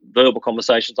the verbal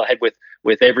conversations I had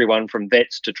with everyone, from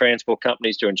vets to transport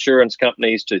companies to insurance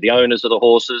companies to the owners of the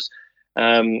horses.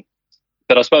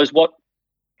 But I suppose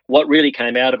what really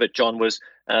came out of it, John, was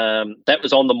that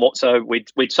was on so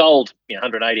we'd sold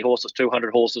 180 horses,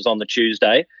 200 horses on the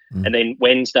Tuesday, and then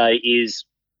Wednesday is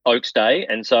Oaks Day,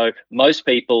 and so most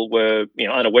people were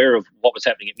unaware of what was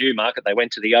happening at Newmarket. They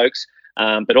went to the Oaks,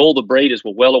 but all the breeders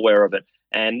were well aware of it.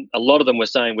 And a lot of them were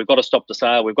saying, we've got to stop the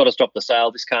sale. We've got to stop the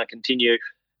sale. This can't continue.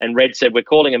 And Red said, we're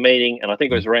calling a meeting. And I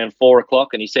think it was around 4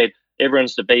 o'clock. And he said,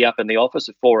 everyone's to be up in the office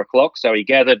at 4 o'clock. So he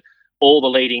gathered all the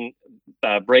leading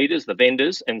breeders, the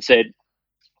vendors, and said,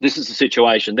 this is the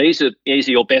situation. These are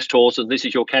your best horses. This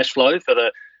is your cash flow for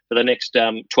the next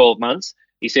 12 months.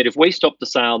 He said, if we stop the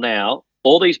sale now,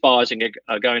 all these buyers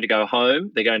are going to go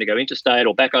home. They're going to go interstate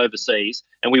or back overseas,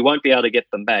 and we won't be able to get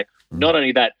them back. Not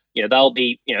only that, they'll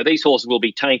be, these horses will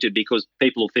be tainted because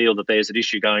people will feel that there's an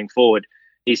issue going forward.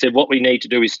 He said, what we need to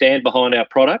do is stand behind our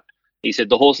product. He said,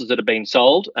 the horses that have been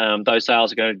sold, those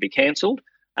sales are going to be cancelled,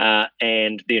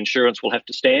 and the insurance will have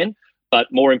to stand. But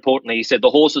more importantly, he said,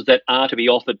 the horses that are to be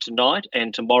offered tonight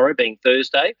and tomorrow, being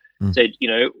Thursday, said,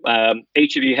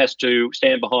 each of you has to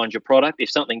stand behind your product. If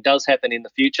something does happen in the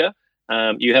future,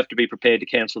 you have to be prepared to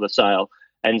cancel the sale.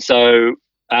 And so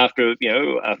after,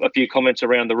 a few comments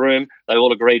around the room, they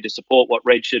all agreed to support what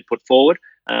Red should put forward.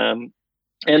 And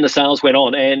the sales went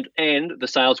on, and the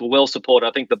sales were well supported.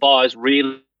 I think the buyers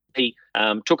really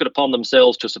took it upon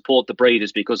themselves to support the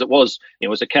breeders, because it was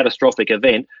a catastrophic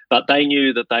event, but they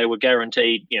knew that they were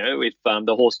guaranteed, if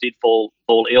the horse did fall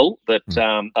ill, that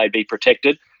they'd be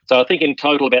protected. So I think in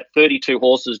total about 32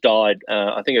 horses died.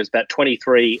 I think it was about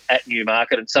 23 at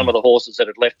Newmarket, and some of the horses that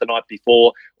had left the night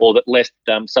before or that left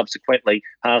subsequently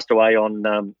passed away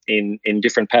on in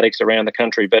different paddocks around the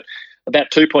country. But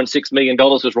about $2.6 million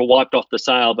was wiped off the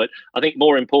sale. But I think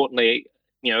more importantly,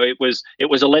 it was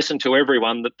a lesson to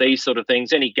everyone that these sort of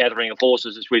things, any gathering of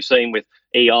horses, as we've seen with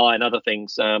EI and other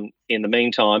things, in the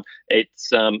meantime,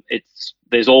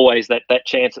 there's always that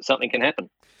chance that something can happen.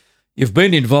 You've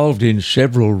been involved in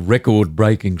several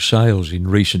record-breaking sales in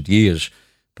recent years,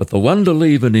 but the one to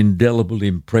leave an indelible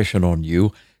impression on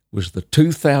you was the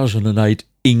 2008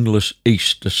 Inglis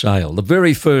Easter sale. The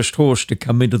very first horse to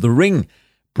come into the ring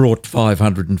brought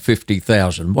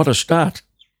 $550,000. What a start.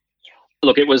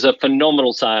 Look, it was a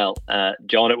phenomenal sale,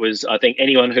 John. It was, I think,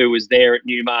 anyone who was there at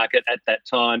Newmarket at that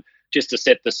time just to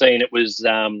set the scene, it was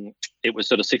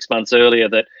sort of 6 months earlier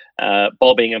that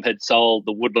Bob Ingham had sold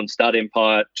the Woodland Stud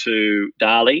Empire to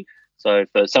Darley, so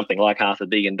for something like $500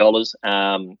 million.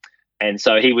 And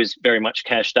so he was very much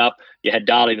cashed up. You had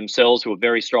Darley themselves, who were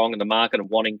very strong in the market and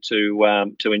wanting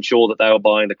to ensure that they were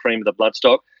buying the cream of the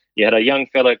bloodstock. You had a young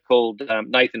fella called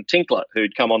Nathan Tinkler,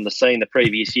 who'd come on the scene the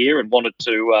previous year and wanted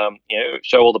to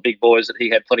show all the big boys that he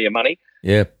had plenty of money.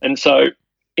 Yeah. And so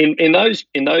in those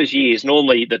years,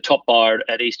 normally the top buyer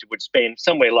at Easter would spend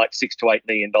somewhere like $6 to $8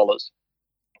 million.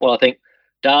 Well, I think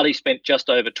Darley spent just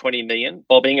over 20 million.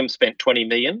 Bob Ingham spent 20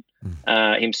 million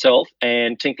himself,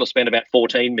 and Tinkler spent about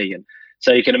 14 million.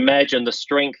 So you can imagine the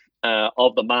strength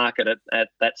of the market at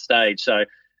that stage. So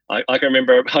I can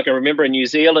remember a New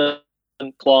Zealand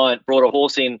client brought a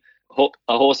horse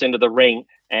into the ring,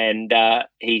 and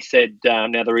he said,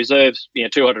 now the reserve's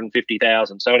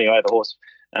 250,000. So anyway, the horse,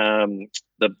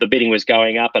 the bidding was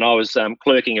going up, and I was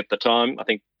clerking at the time. I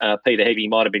think Peter Heavy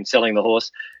might have been selling the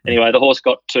horse. Anyway, the horse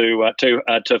got to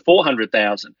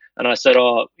 400,000, and I said,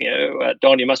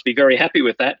 Don, you must be very happy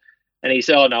with that. And he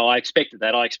said, oh no, I expected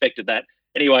that.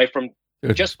 Anyway, from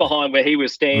just behind where he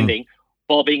was standing,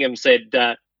 Bob Ingham said,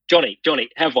 Johnny,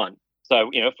 have one. So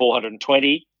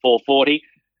 420, 440.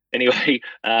 Anyway,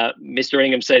 Mr.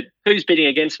 Ingham said, who's bidding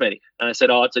against me? And I said,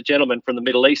 oh, it's a gentleman from the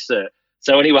Middle East, sir.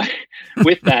 So anyway,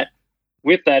 with that,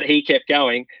 he kept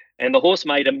going, and the horse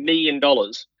made $1 million.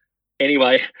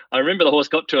 Anyway, I remember the horse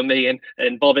got to $1 million,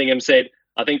 and Bob Ingham said,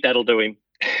 I think that'll do him.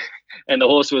 And the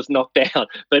horse was knocked down.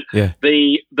 But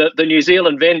the New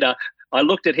Zealand vendor, I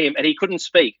looked at him, and he couldn't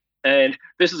speak. And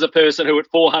this is a person who at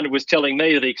 400 was telling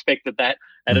me that he expected that.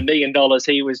 At $1 million,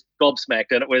 he was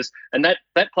gobsmacked, and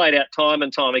that played out time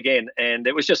and time again. And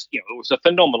it was just, it was a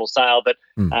phenomenal sale. But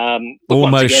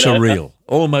almost surreal.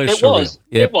 Almost surreal.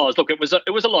 It was. Look, it was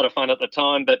a lot of fun at the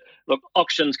time. But look,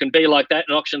 auctions can be like that,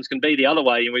 and auctions can be the other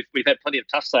way. And we've had plenty of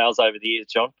tough sales over the years,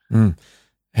 John.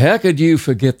 How could you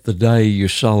forget the day you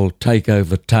sold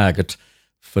Takeover Target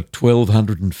for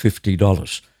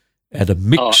 $1,250? At a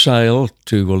mixed sale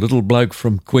to a little bloke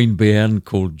from Queanbeyan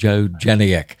called Joe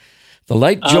Janiak. The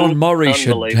late John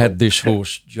Morrish had this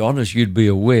horse, John, as you'd be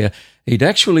aware. He'd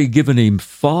actually given him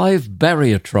 5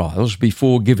 barrier trials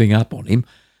before giving up on him,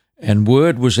 and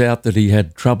word was out that he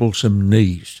had troublesome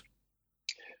knees.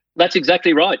 That's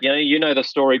exactly right. You know the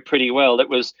story pretty well. It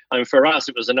was, for us,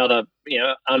 it was another,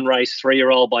 unraced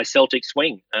 3-year-old by Celtic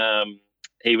Swing.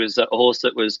 He was a horse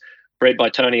that was bred by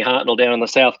Tony Hartnell down on the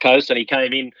south coast, and he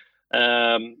came in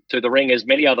to the ring as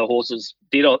many other horses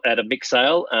did at a mixed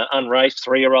sale, unraced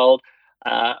 3-year-old.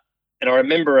 And I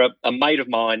remember a mate of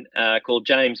mine called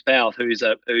James Bouth, who's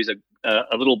a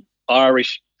little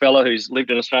Irish fella who's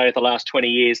lived in Australia for the last 20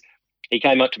 years. He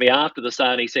came up to me after the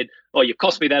sale and he said, oh, you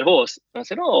cost me that horse. And I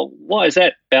said, oh, why is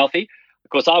that, Bouthie? Of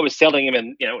course, I was selling him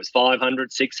and, it was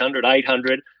 500, 600,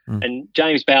 800. And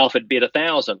James Bouth had bid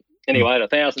 1,000. Anyway, at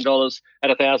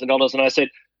 $1,000. And I said,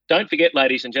 don't forget,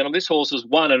 ladies and gentlemen, this horse has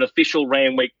won an official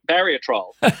Randwick barrier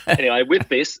trial. Anyway, with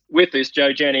this,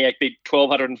 Joe Janiak bid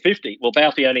 1,250. Well,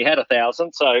 Bouthie only had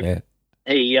 1,000, so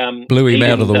he blew him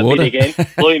out of the water.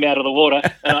 Blew him out of the water.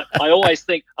 And I always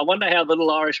think, I wonder how the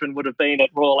little Irishman would have been at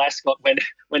Royal Ascot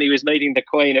when he was meeting the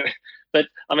Queen. But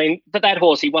that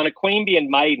horse, he won a Queanbeyan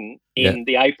maiden in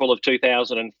the April of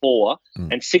 2004,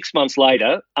 and 6 months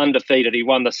later, undefeated, he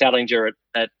won the Salinger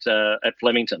at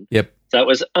Flemington. Yep. So it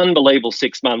was unbelievable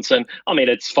 6 months. And,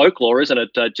 it's folklore, isn't it?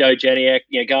 Joe Janiak,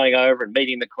 going over and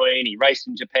meeting the Queen. He raced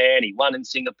in Japan. He won in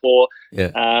Singapore.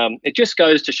 Yeah. It just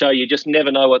goes to show you just never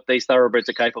know what these thoroughbreds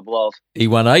are capable of. He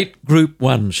won 8 Group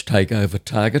 1s Takeover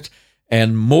Target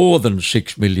and more than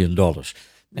 $6 million.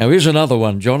 Now, here's another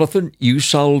one, Jonathan. You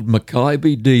sold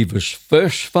Makybe Diva's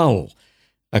first foal,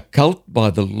 a colt by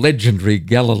the legendary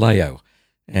Galileo.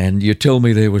 And you tell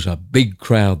me there was a big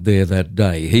crowd there that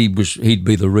day. He'd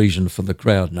be the reason for the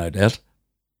crowd, no doubt.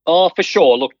 Oh, for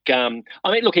sure. Look,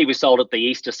 he was sold at the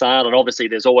Easter sale, and obviously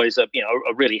there's always a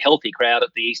really healthy crowd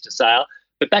at the Easter sale.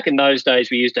 But back in those days,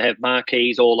 we used to have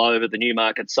marquees all over the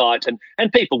Newmarket site, and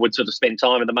people would sort of spend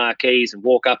time in the marquees and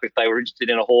walk up if they were interested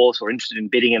in a horse or interested in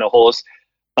bidding in a horse.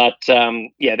 But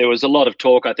there was a lot of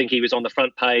talk. I think he was on the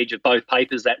front page of both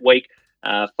papers that week.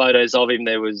 Photos of him.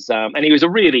 There was, and he was a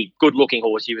really good-looking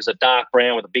horse. He was a dark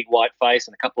brown with a big white face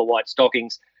and a couple of white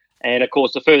stockings. And of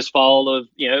course, the first foal of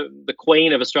the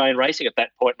queen of Australian racing at that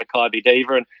point, Makybe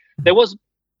Diva. And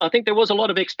I think there was a lot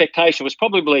of expectation. It was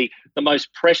probably the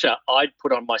most pressure I'd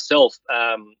put on myself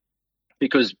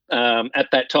because at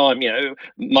that time,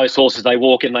 most horses, they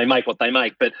walk in, they make what they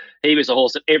make. But he was a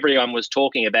horse that everyone was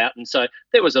talking about, and so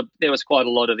there was quite a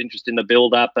lot of interest in the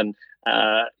build-up. And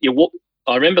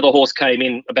I remember the horse came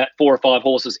in about 4 or 5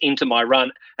 horses into my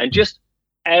run, and just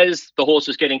as the horse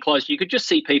was getting close, you could just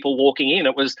see people walking in.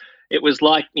 It was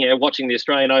like, watching the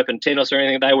Australian Open tennis or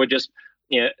anything. They were just,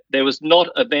 there was not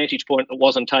a vantage point that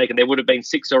wasn't taken. There would have been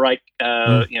 6 or 8,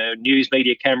 news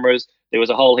media cameras. There was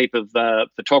a whole heap of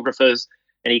photographers,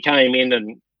 and he came in,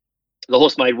 and the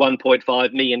horse made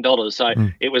 $1.5 million. So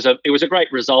it was a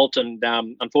great result, and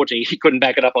unfortunately he couldn't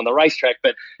back it up on the racetrack.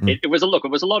 But it was a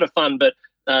lot of fun. But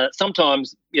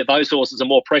sometimes those horses are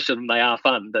more pressure than they are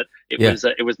fun. But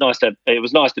it was nice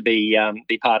to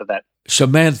be part of that.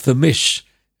 Samantha Miss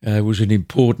was an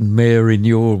important mare in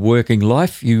your working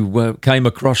life. You came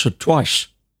across it twice.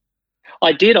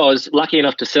 I did. I was lucky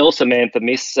enough to sell Samantha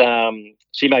Miss.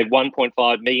 She made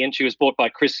 $1.5 million. She was bought by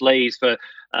Chris Lees for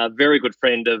a very good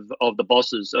friend of the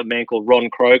bosses, a man called Ron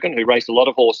Krogan, who raced a lot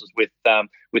of horses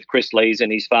with Chris Lees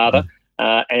and his father.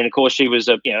 And of course, she was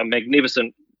a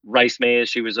magnificent race mare.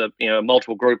 She was a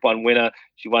multiple Group 1 winner.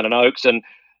 She won an Oaks, and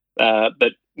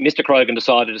but Mr. Krogan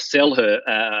decided to sell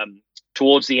her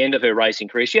towards the end of her racing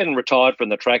career. She hadn't retired from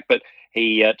the track, but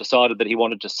he decided that he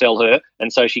wanted to sell her,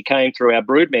 and so she came through our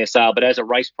broodmare sale, but as a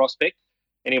race prospect.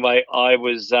 Anyway, I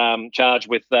was charged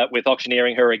with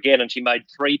auctioneering her again, and she made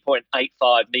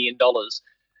 $3.85 million.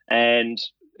 And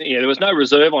there was no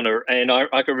reserve on her. And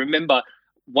I can remember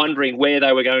wondering where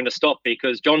they were going to stop,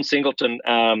 because John Singleton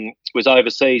was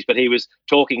overseas, but he was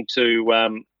talking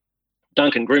to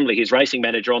Duncan Grimley, his racing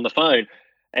manager, on the phone,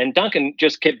 and Duncan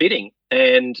just kept bidding.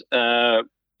 And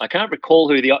I can't recall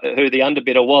who the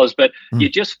underbidder was, but you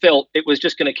just felt it was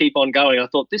just going to keep on going. I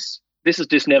thought this is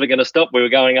just never going to stop. We were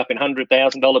going up in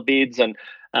 $100,000 bids, and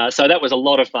so that was a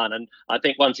lot of fun. And I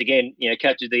think once again,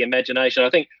 captured the imagination. I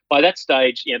think by that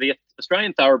stage, the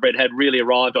Australian Thoroughbred had really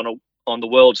arrived on the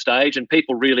world stage, and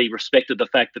people really respected the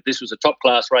fact that this was a top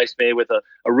class race mare with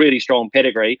a really strong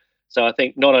pedigree. So I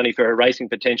think not only for her racing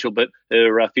potential, but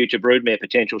her future broodmare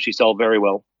potential, she sold very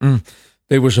well.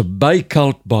 There was a bay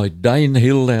colt by Dane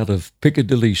Hill out of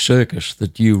Piccadilly Circus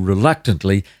that you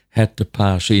reluctantly had to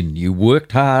pass in. You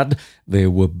worked hard. There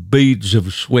were beads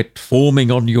of sweat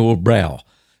forming on your brow,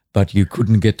 but you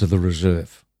couldn't get to the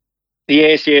reserve.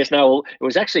 Yes. No, it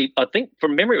was actually, I think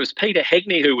from memory, it was Peter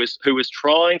Hegney who was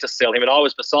trying to sell him, and I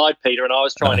was beside Peter, and I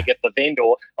was trying to get the vendor.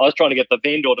 I was trying to get the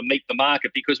vendor to meet the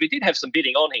market, because we did have some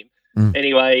bidding on him.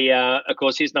 Anyway, of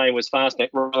course, his name was Fastneck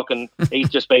Rock, and he's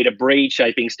just been a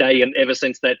breed-shaping stallion ever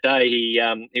since that day.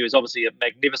 He was obviously a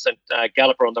magnificent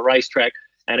galloper on the racetrack,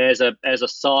 and as a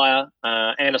sire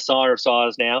and a sire of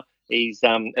sires now, he's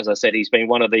as I said, he's been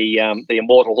one of the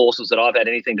immortal horses that I've had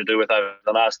anything to do with over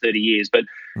the last 30 years. But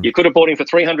you could have bought him for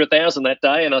 $300,000 that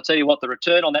day, and I'll tell you what, the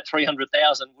return on that $300,000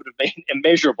 would have been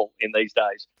immeasurable in these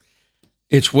days.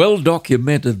 It's well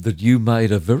documented that you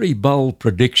made a very bold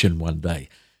prediction one day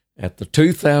at the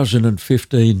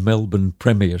 2015 Melbourne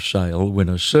Premier Sale, when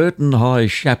a certain High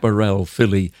Chaparral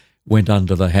filly went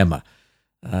under the hammer.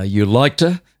 You liked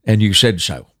her, and you said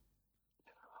so.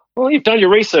 Well, you've done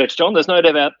your research, John. There's no doubt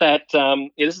about that.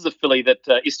 This is a filly that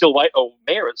is still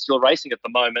mare it's still racing at the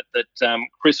moment, that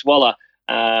Chris Waller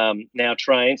now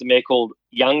trains, a mare called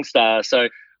Young Star. So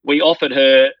we offered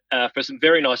her for some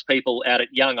very nice people out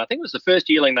at Young. I think it was the first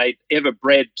yearling they'd ever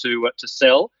bred to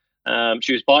sell.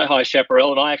 She was by High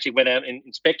Chaparral, and I actually went out and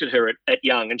inspected her at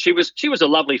Young, and she was a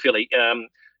lovely filly.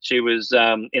 She was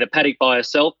in a paddock by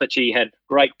herself, but she had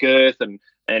great girth and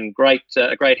great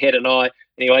head and eye.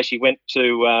 Anyway, she went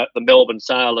to the Melbourne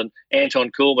sale, and Anton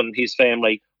Kuhlman and his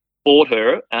family bought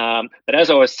her. But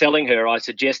as I was selling her, I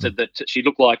suggested that she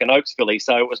looked like an Oaks filly.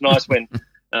 So it was nice when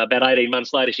about 18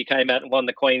 months later she came out and won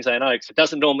the Queensland Oaks. It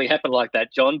doesn't normally happen like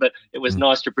that, John, but it was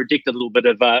nice to predict a little bit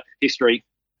of history.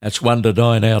 That's one to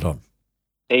dine out on.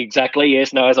 Exactly,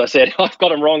 yes. No, as I said, I've got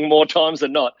them wrong more times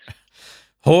than not.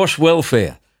 Horse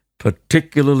welfare,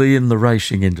 particularly in the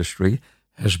racing industry,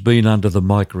 has been under the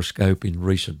microscope in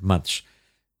recent months.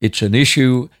 It's an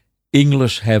issue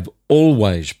Inglis have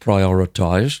always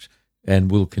prioritised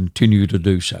and will continue to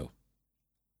do so.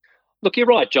 Look, you're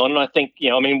right, John. And I think,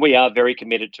 we are very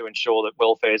committed to ensure that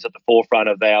welfare is at the forefront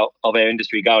of our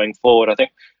industry going forward. I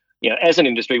think, as an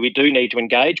industry, we do need to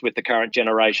engage with the current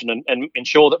generation and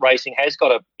ensure that racing has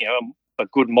got a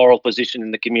good moral position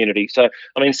in the community. So,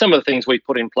 some of the things we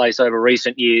put in place over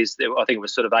recent years, I think it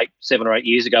was sort of 7 or 8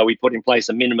 years ago, we put in place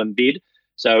a minimum bid.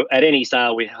 So at any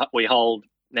sale we hold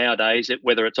nowadays,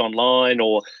 whether it's online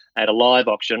or at a live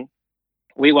auction,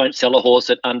 we won't sell a horse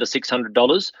at under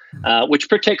 $600, which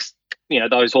protects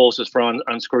those horses from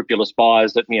unscrupulous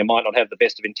buyers that might not have the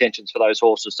best of intentions for those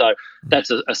horses. So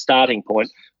that's a starting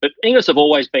point. But Inglis have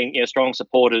always been strong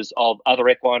supporters of other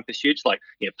equine pursuits like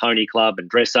Pony Club and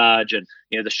dressage and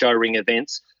the show ring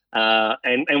events.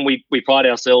 And we pride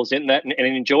ourselves in that and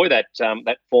enjoy that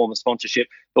form of sponsorship.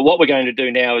 But what we're going to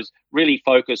do now is really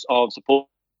focus on supporting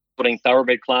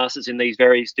thoroughbred classes in these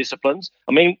various disciplines.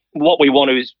 I mean, what we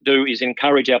want to do is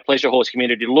encourage our pleasure horse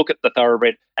community to look at the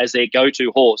thoroughbred as their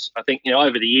go-to horse. I think,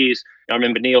 over the years, I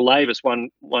remember Neil Lavis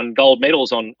won gold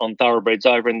medals on thoroughbreds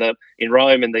over in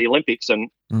Rome in the Olympics, and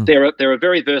they're a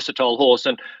very versatile horse.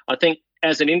 And I think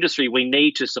as an industry, we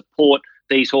need to support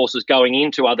these horses going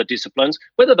into other disciplines,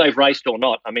 whether they've raced or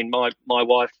not. I mean, my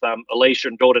wife Alicia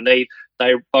and daughter Neve,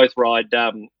 they both ride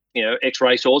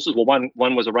ex-race horses. Well,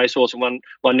 one was a racehorse and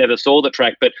one never saw the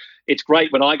track. But it's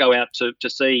great when I go out to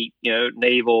see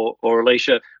Neve or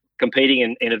Alicia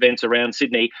competing in events around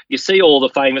Sydney. You see all the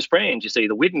famous brands. You see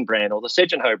the Widden brand or the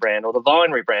Sedgenho brand or the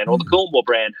Vinery brand or the Coolbadah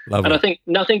brand. Lovely. And I think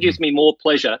nothing gives me more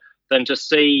pleasure than to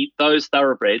see those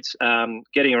thoroughbreds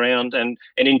getting around and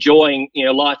enjoying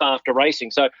life after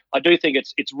racing. So I do think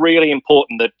it's really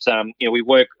important that we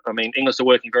work. I mean, Inglis are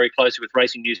working very closely with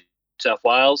Racing New South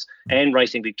Wales and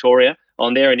Racing Victoria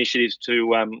on their initiatives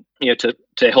to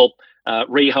help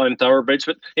rehome thoroughbreds,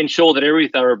 but ensure that every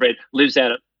thoroughbred lives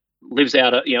out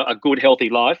a good, healthy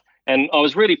life. And I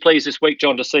was really pleased this week,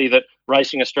 John, to see that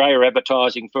Racing Australia are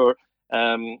advertising for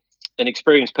an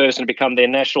experienced person to become their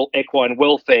national equine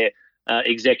welfare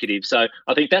executive. So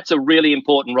I think that's a really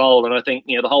important role, and I think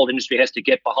the whole industry has to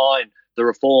get behind the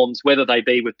reforms, whether they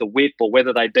be with the whip or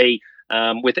whether they be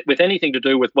with anything to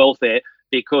do with welfare,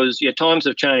 because times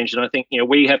have changed, and I think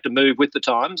we have to move with the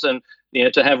times, and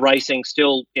to have racing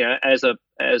still as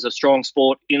a strong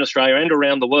sport in Australia and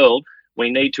around the world, we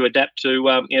need to adapt to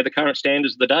the current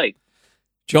standards of the day.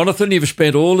 Jonathan, you've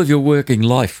spent all of your working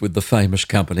life with the famous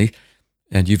company,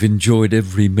 and you've enjoyed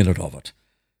every minute of it.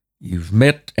 You've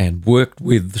met and worked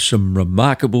with some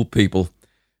remarkable people,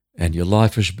 and your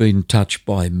life has been touched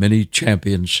by many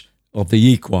champions of the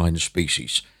equine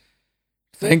species.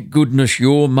 Thank goodness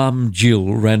your mum,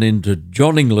 Jill, ran into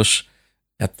John Inglis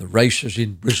at the races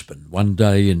in Brisbane one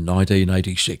day in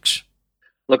 1986.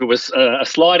 Look, it was a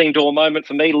sliding door moment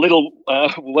for me. Little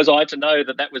was I to know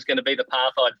that was going to be the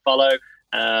path I'd follow.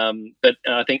 But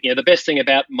I think the best thing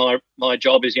about my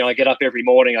job is I get up every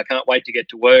morning. I can't wait to get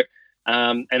to work.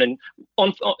 Certainly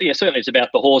it's about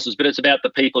the horses, but it's about the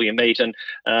people you meet, and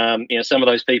some of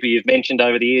those people you've mentioned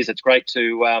over the years. It's great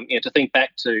to think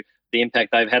back to the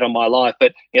impact they've had on my life.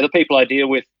 But the people I deal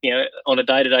with on a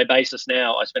day-to-day basis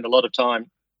now, I spend a lot of time,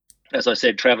 as I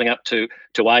said, traveling up to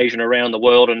Asia and around the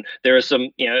world, and there are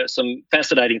some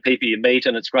fascinating people you meet,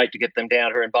 and it's great to get them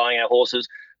down here and buying our horses.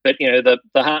 But the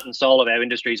heart and soul of our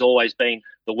industry has always been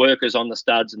the workers on the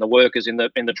studs and the workers in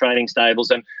the training stables,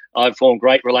 and I've formed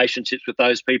great relationships with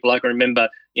those people. I can remember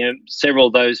several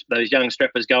of those young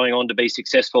strappers going on to be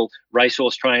successful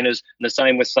racehorse trainers, and the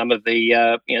same with some of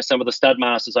the stud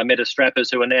masters I met as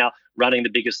strappers who are now running the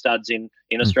biggest studs in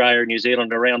Australia, New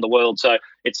Zealand, and around the world. So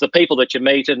it's the people that you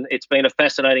meet, and it's been a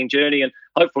fascinating journey, and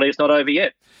hopefully it's not over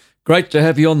yet. Great to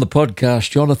have you on the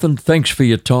podcast, Jonathan. Thanks for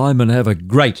your time, and have a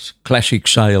great Classic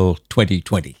Sale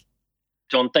 2020.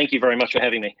 John, thank you very much for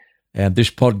having me. And this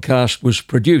podcast was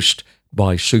produced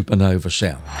by Supernova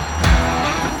Sound.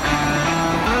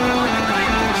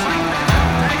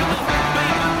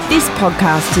 This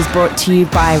podcast is brought to you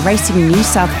by Racing New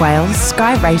South Wales,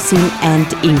 Sky Racing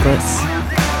and Inglis.